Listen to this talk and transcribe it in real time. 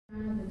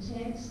a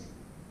text.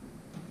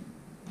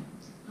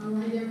 I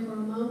lay there for a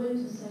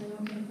moment to say,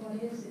 okay,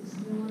 what is it's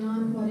going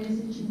on? What is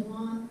it you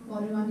want?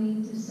 What do I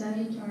need to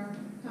say to our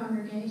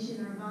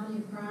congregation, our body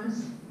of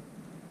Christ?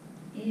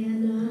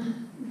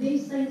 And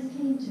these things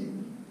came to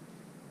me.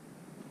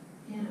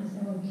 And I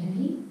said,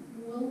 okay,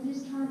 we'll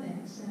just try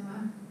that. So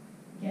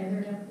I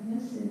gathered up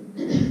this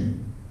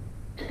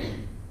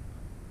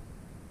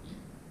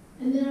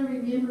and then I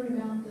remembered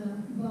about the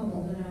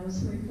bubble that I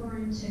was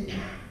referring to.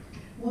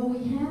 What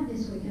we have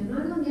this week, I'm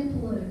not going to get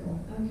political,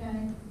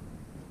 okay?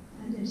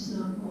 I'm just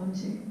not going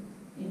to.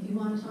 If you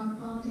want to talk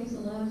politics,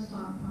 I love to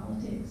talk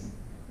politics.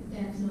 But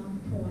that's not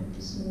the point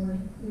this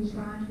morning. Who's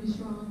right, who's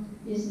wrong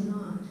is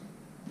not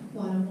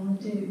what I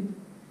want to do.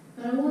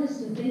 But I want us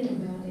to think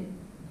about it.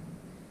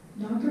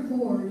 Dr.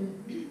 Ford,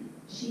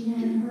 she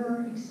had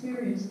her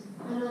experience,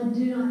 and I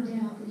do not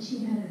doubt that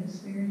she had an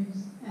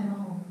experience at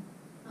all.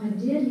 I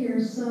did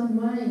hear some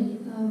way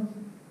of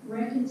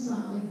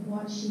reconciling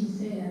what she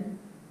said,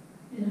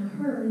 and I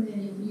heard that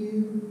if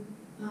you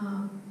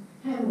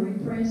have a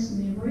repressed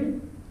memory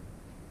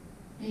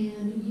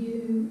and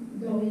you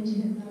go into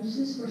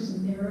hypnosis for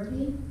some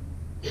therapy,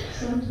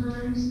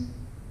 sometimes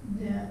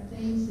the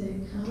things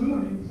that come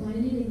are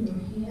implanted in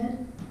your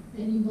head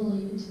and you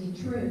believe it to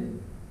be true.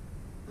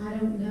 I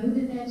don't know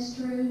that that's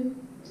true.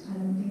 I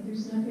don't think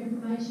there's enough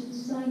information to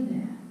say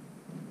that.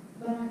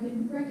 But I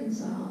can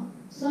reconcile.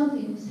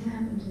 Something has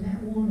happened to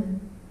that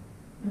woman,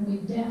 and we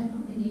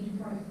definitely need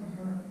to pray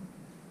for her.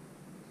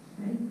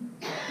 Right?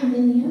 And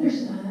then the other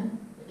side,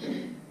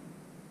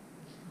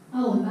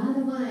 oh, and by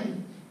the way,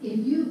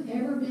 if you've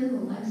ever been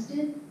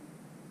molested,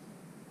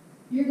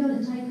 you're going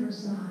to take her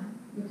side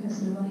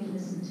because nobody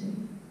listened to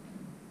you.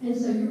 And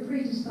so you're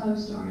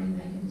predisposed to already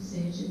make a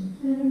decision.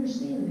 I don't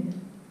understand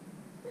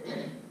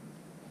that.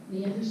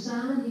 The other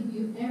side, have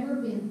you ever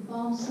been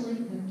falsely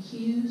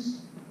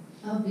accused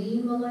of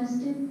being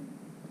molested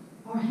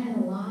or had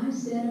a lie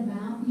said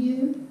about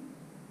you?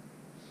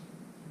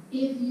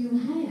 If you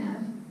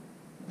have,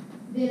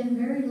 then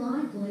very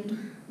likely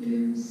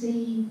you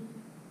see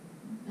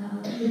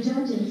the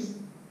judge's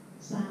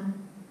side.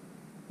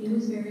 He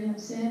was very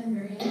upset and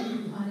very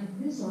angry fighting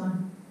for his life.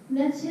 And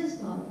that's his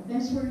fault.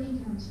 That's where he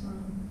comes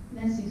from.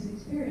 That's his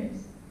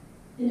experience.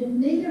 And if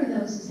neither of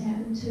those has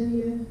happened to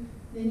you,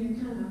 then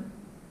you're kind of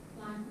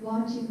like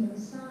watching both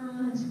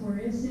sides. Where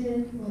is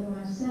it? What do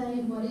I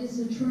say? What is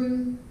the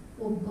truth?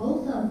 Well,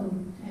 both of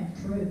them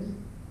have truth.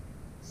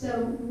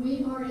 So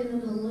we are in a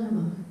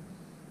dilemma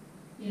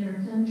in our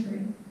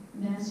country.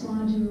 That's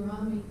why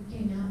Deuteronomy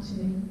came out to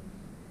me.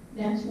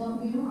 That's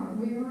what we are.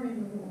 We are in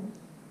a war.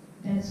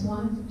 That's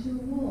why the two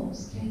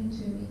wolves came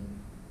to me.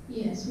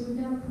 Yes, we've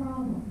got a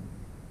problem.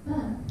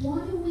 But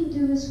what do we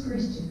do as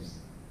Christians?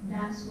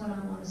 That's what I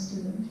want us to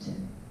move to.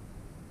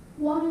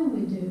 What do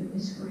we do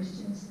as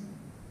Christians?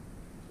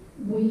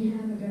 We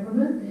have a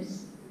government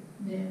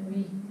that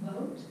we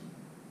vote.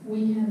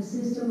 We have a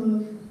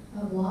system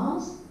of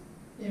laws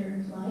that are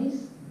in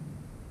place.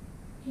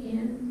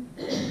 And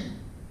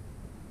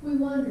we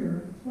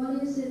wonder,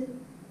 what is it?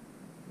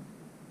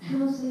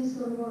 How's things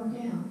going to work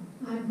out?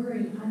 I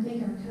agree. I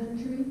think our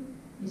country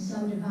is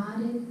so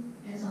divided.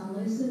 As I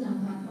listened, I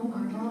thought, oh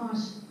my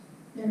gosh,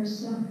 there's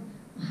so,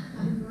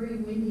 I agree,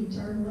 we need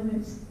term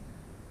limits.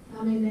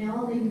 I mean, they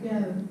all need to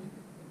go.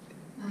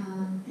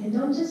 And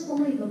don't just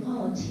believe a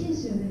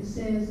politician that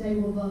says they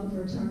will vote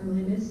for term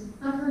limits.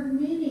 I've heard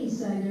many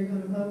say they're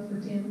going to vote for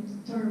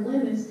term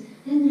limits,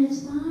 and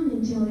that's fine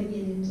until they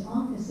get into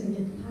office and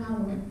get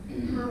power.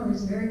 Power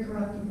is very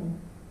corruptible.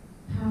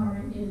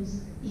 Power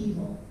is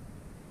evil,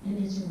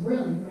 and it's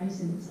really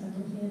raising its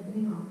ugly head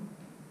now.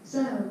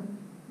 So,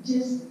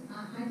 just,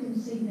 I can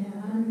see that.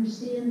 I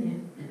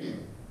understand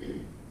that.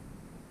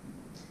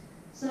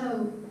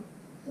 So,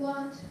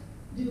 what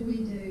do we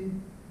do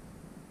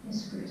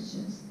as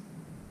Christians?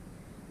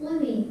 Let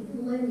me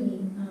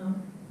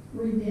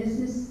read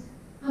this.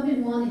 I've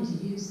been wanting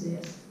to use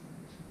this,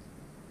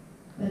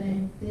 but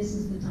this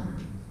is the time.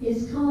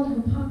 It's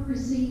called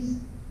Hypocrisies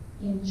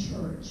in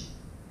Church.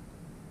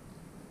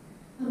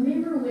 A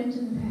member went to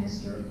the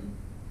pastor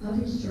of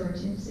his church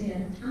and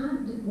said, I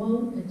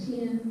won't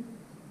attend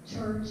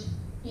church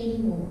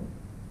anymore.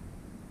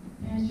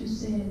 The pastor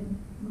said,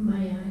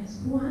 may I ask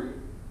why?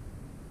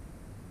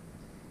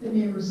 The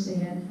member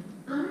said,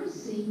 I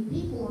see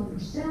people on their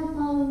cell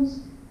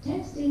phones,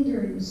 texting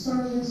during the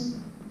service.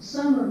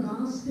 Some are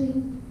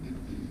gossiping.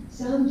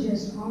 Some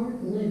just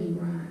aren't living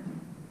right.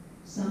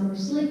 Some are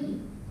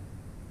sleeping.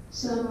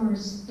 Some are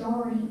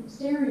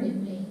staring at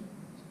me.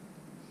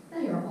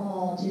 They are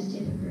all just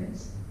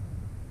hypocrites.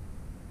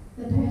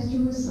 The pastor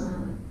was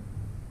silent.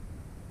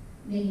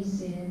 Then he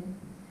said,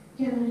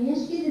 can I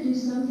ask you to do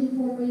something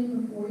for me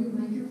before you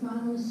make your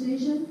final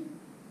decision?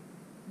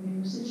 The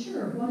member said,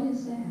 sure, what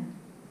is that?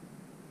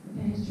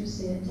 The pastor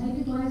said, take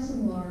a glass of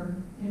water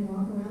and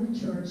walk around the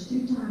church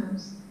 2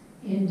 times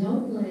and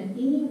don't let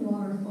any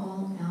water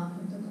fall out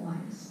of the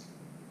glass.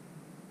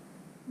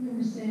 The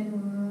member said,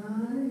 well,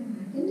 I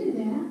can do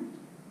that.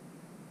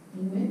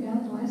 He went,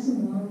 got a glass of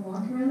water,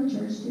 walked around the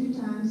church 2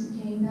 times,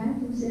 and came back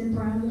and said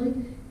proudly,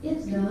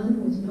 it's done.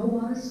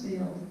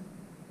 spilled.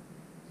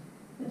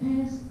 The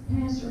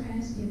pastor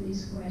asked him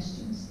these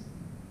questions.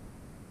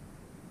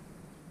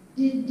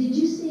 Did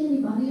you see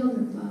anybody on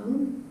their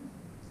phone?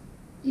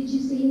 Did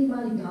you see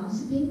anybody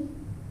gossiping?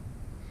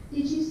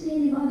 Did you see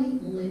anybody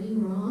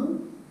living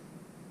wrong?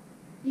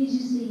 Did you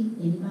see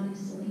anybody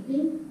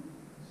sleeping?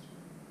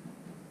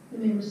 The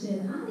member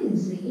said, I didn't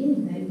see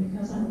anything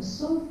because I was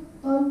so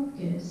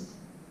focused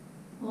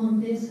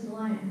on this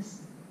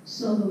glass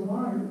so the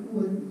water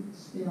wouldn't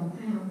spill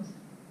out.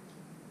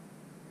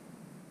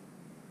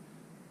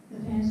 The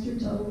pastor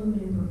told the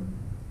member,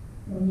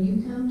 when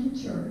you come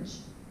to church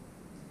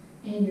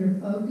and your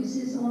focus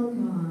is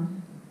on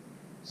God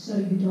so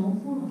you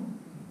don't fall,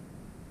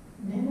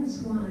 that's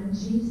why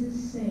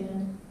Jesus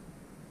said,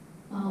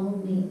 follow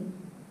me.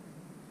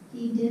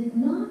 He did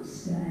not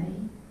say,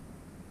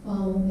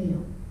 follow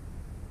them.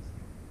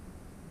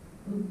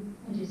 Ooh,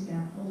 I just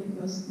got Holy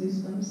Ghost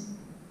goosebumps.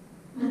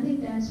 I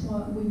think that's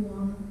what we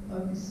want to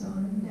focus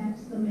on.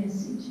 That's the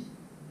message.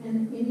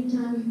 And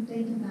anytime you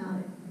think about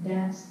it,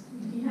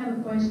 if you have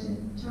a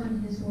question,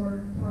 turn to His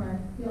Word, pray.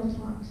 He'll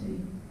talk to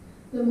you.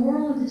 The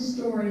moral of this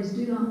story is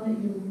do not let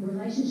your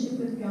relationship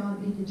with God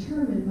be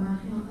determined by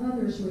how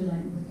others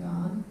relate with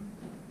God.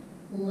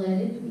 Let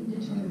it be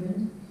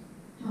determined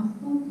how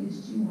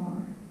focused you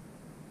are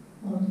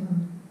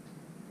on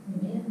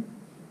God. Amen.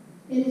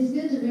 And it's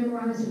good to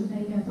memorize and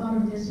think. I thought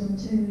of this one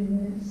too,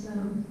 and it's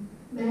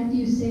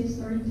Matthew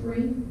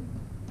 6:33.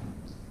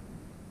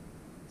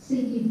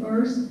 Seek ye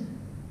first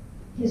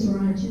His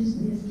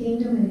righteousness, His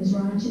kingdom and His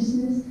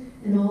righteousness,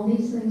 and all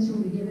these things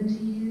will be given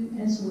to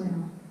you as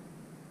well.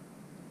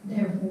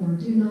 Therefore,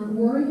 do not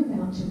worry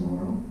about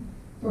tomorrow,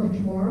 for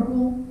tomorrow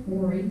will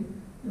worry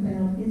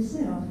about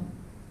itself.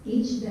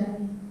 Each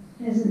day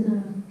has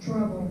enough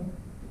trouble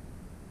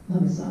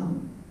of its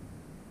own.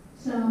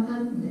 So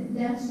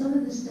that's some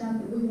of the stuff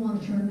that we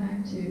want to turn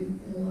back to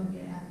and look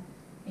at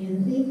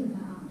and think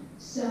about.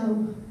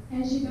 So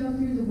as you go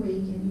through the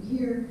week and you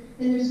hear,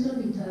 and there's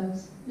going to be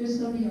tugs, there's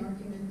going to be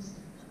arguments,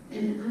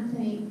 and I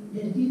think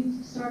that if you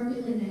start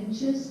feeling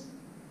anxious,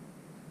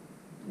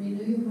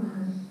 renew your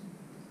mind.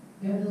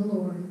 Go to the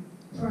Lord,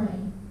 pray,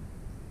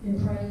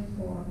 and pray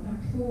for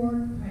Dr.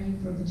 Ford, pray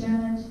for the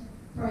judge,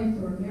 pray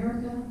for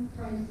America,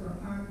 pray for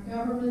our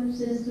government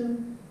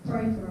system,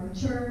 pray for our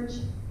church,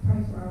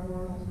 pray for our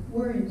world.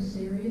 We're in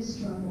serious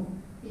trouble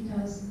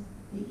because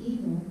the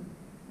evil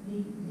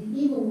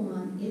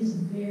one is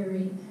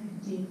very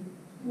active.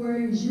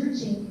 Where is your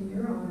chink in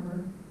your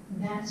armor?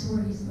 That's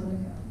where he's going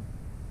to go.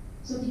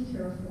 So be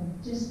careful.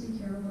 Just be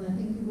careful. I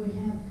think that we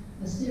have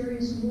a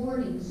serious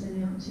warning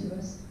sent out to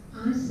us.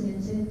 I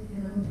sense it,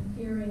 and I'm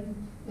hearing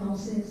y'all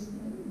sense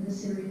the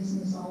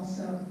seriousness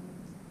also.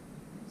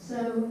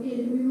 So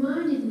it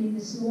reminded me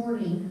this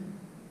morning,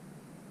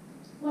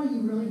 what do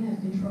you really have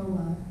control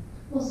of?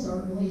 Well,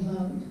 certainly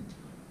vote.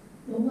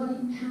 Well,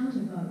 how to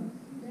vote?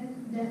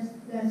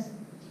 That's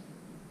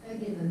a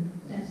given.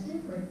 That's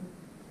different.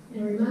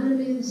 And it reminded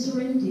me of the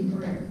serenity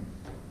prayer.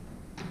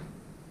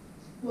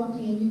 What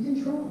can you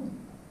control?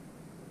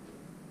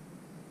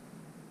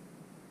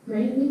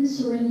 Grant me the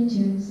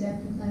serenity to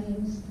accept the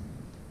things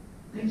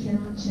I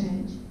cannot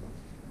change.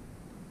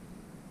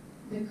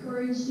 The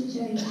courage to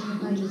change the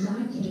things I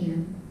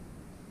can.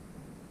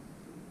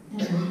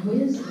 And the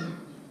wisdom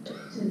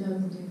to know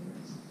the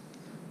difference.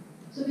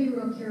 So be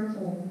real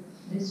careful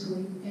this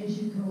week as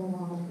you go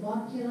along.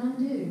 What can I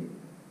do?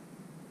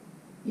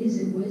 Is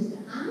it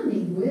wisdom? I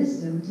need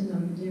wisdom to know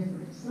the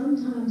difference.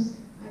 Sometimes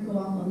I go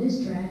off on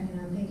this track and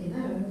I'm thinking,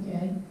 oh,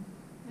 okay,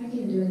 I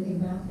can't do anything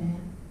about that.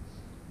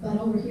 But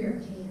over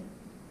here I can.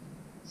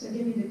 So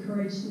give me the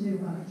courage to do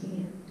what I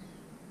can.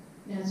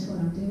 That's what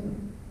I'm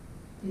doing.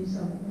 And so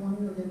I want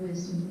to know the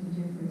wisdom to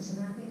know the difference.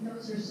 And I think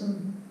those are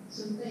some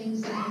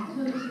things that have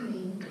come to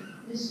me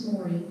this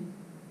morning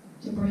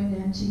to bring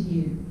that to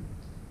you.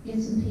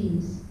 Get some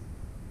peace.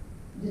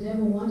 The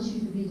devil wants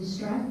you to be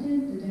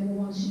distracted. The devil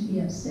wants you to be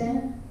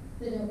upset.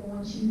 The devil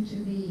wants you to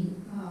be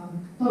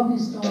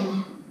focused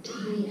on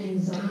the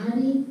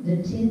anxiety,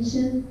 the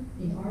tension,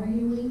 the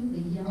arguing,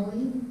 the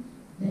yelling,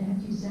 the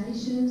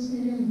accusations,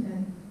 and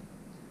everything.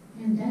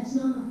 And that's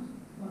not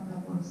what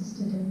God wants us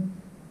to do.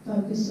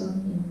 Focus on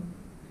Him.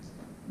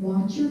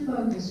 Watch your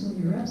focus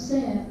when you're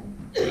upset.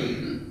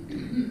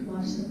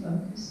 Watch the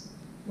focus.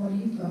 What are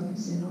you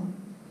focusing on?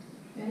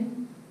 Okay?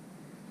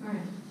 All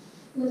right.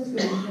 Let's go.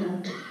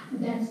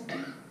 That's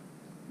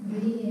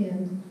the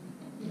end.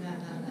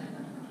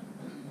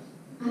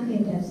 I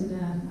think that's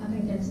enough. I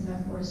think that's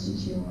enough for us to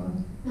chew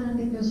on. And I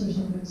think those are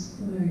some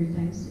familiar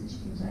things that you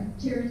can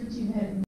say. Terry, did you have